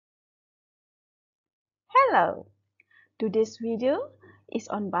Hello! Today's video is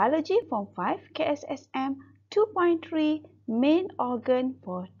on Biology Form 5 KSSM 2.3 Main Organ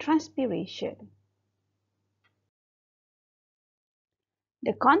for Transpiration.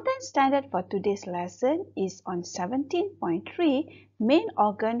 The content standard for today's lesson is on 17.3 Main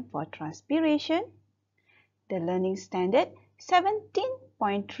Organ for Transpiration. The learning standard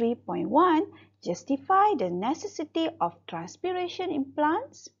 17.3.1 Justify the necessity of transpiration in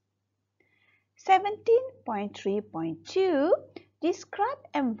plants. 17.3.2 Describe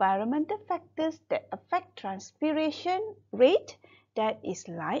environmental factors that affect transpiration rate, that is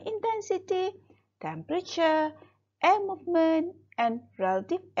light intensity, temperature, air movement, and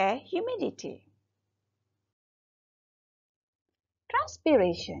relative air humidity.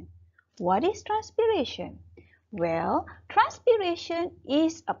 Transpiration. What is transpiration? Well, transpiration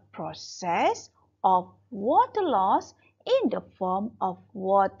is a process of water loss in the form of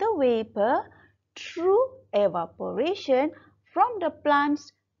water vapor through evaporation from the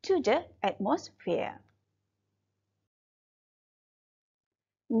plants to the atmosphere.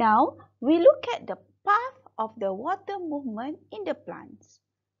 Now, we look at the path of the water movement in the plants.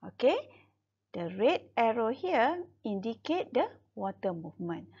 Okay, the red arrow here indicate the water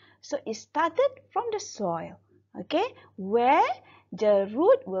movement. So, it started from the soil, okay, where the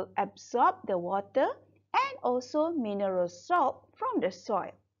root will absorb the water and also mineral salt from the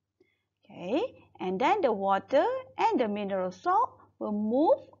soil. Okay, and then the water and the mineral salt will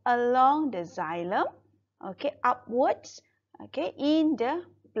move along the xylem, okay, upwards, okay, in the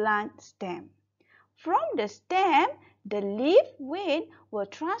plant stem. From the stem, the leaf vein will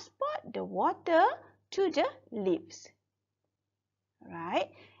transport the water to the leaves, right?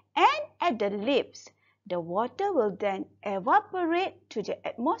 And at the leaves, the water will then evaporate to the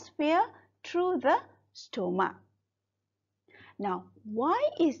atmosphere through the stoma. Now, why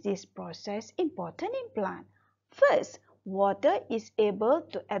is this process important in plant? First, water is able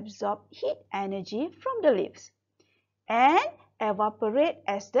to absorb heat energy from the leaves and evaporate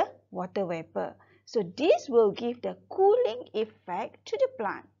as the water vapor. So, this will give the cooling effect to the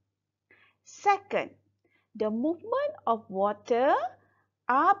plant. Second, the movement of water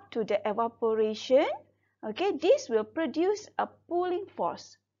up to the evaporation, okay, this will produce a pulling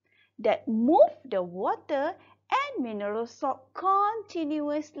force that move the water and mineral salt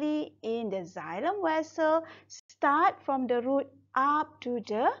continuously in the xylem vessel, start from the root up to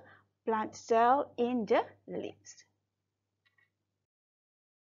the plant cell in the leaves.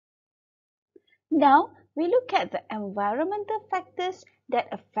 Now, we look at the environmental factors that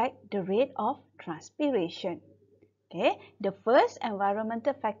affect the rate of transpiration. Okay, the first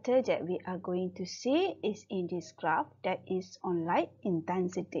environmental factor that we are going to see is in this graph, that is on light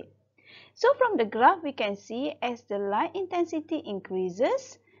intensity. So from the graph, we can see as the light intensity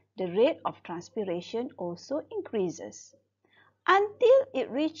increases, the rate of transpiration also increases until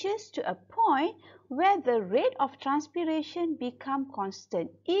it reaches to a point where the rate of transpiration becomes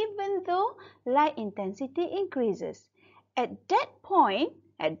constant even though light intensity increases. At that point,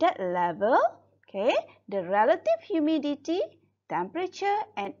 at that level, okay, the relative humidity, temperature,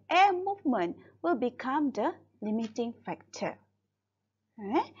 and air movement will become the limiting factor.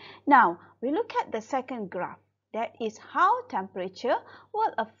 Okay. Now, we look at the second graph. That is how temperature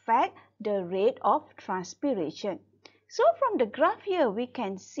will affect the rate of transpiration. So, from the graph here, we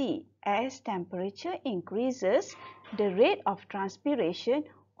can see as temperature increases, the rate of transpiration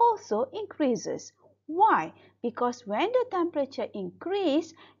also increases. Why? Because when the temperature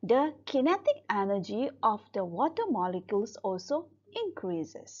increases, the kinetic energy of the water molecules also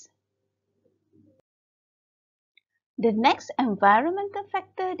increases. The next environmental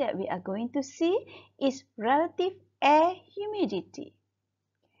factor that we are going to see is relative air humidity.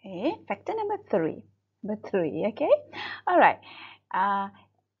 Okay, factor number three, okay. All right.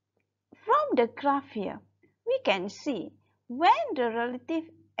 From the graph here, we can see when the relative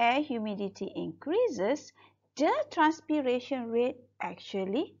air humidity increases, the transpiration rate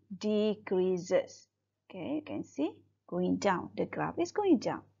actually decreases. Okay, you can see going down. The graph is going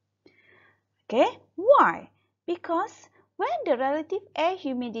down. Okay, why? Because when the relative air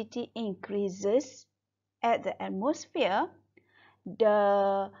humidity increases at the atmosphere,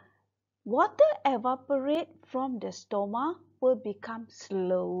 the water evaporate from the stoma will become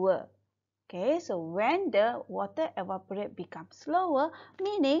slower. Okay, so when the water evaporate becomes slower,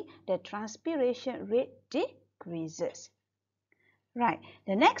 meaning the transpiration rate decreases. Right,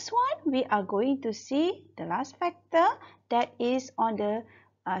 the next one we are going to see the last factor, that is on the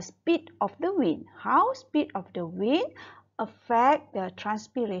speed of the wind. How speed of the wind affect the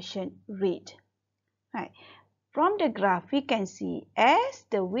transpiration rate. Right. From the graph, we can see as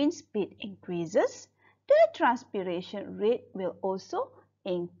the wind speed increases, the transpiration rate will also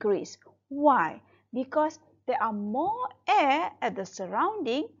increase. Why? Because there are more air at the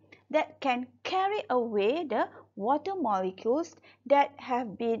surrounding that can carry away the water molecules that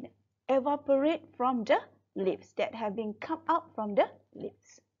have been evaporated from the leaves, that have been come out from the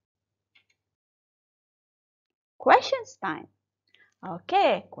leaves. Questions time.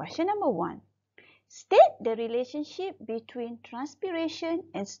 Okay, question number 1. State the relationship between transpiration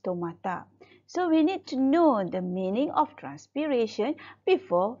and stomata. So we need to know the meaning of transpiration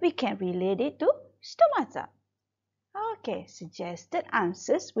before we can relate it to stomata. Okay, suggested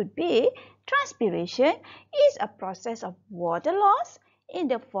answers would be transpiration is a process of water loss in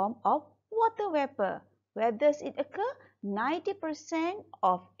the form of water vapor. Where does it occur? 90%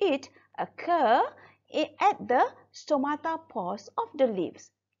 of it occur at the stomata pores of the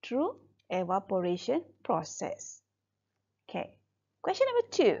leaves through evaporation process. Okay, question number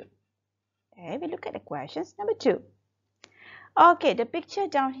 2. Okay, we look at the questions number 2. Okay, the picture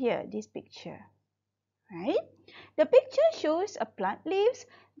down here, this picture, right? The picture shows a plant leaves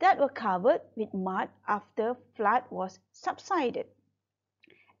that were covered with mud after flood was subsided.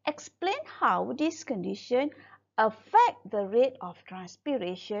 Explain how this condition affect the rate of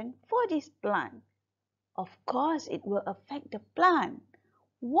transpiration for this plant. Of course, it will affect the plant.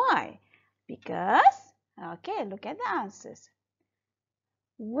 Why? Because, okay, look at the answers.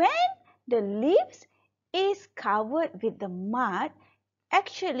 When the leaves is covered with the mud,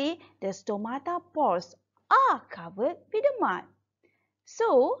 actually the stomata pores are covered with the mud.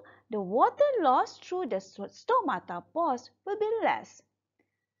 So, the water loss through the stomata pores will be less.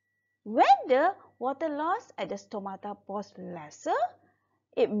 When the water loss at the stomata pores lesser,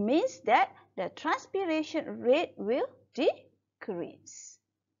 it means that the transpiration rate will decrease.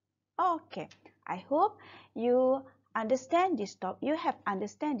 Okay, I hope you understand this topic. You have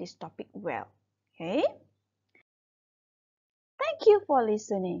understand this topic well. Okay. Thank you for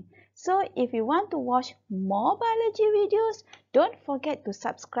listening. So if you want to watch more biology videos, don't forget to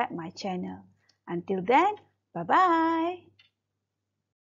subscribe my channel. Until then, bye-bye.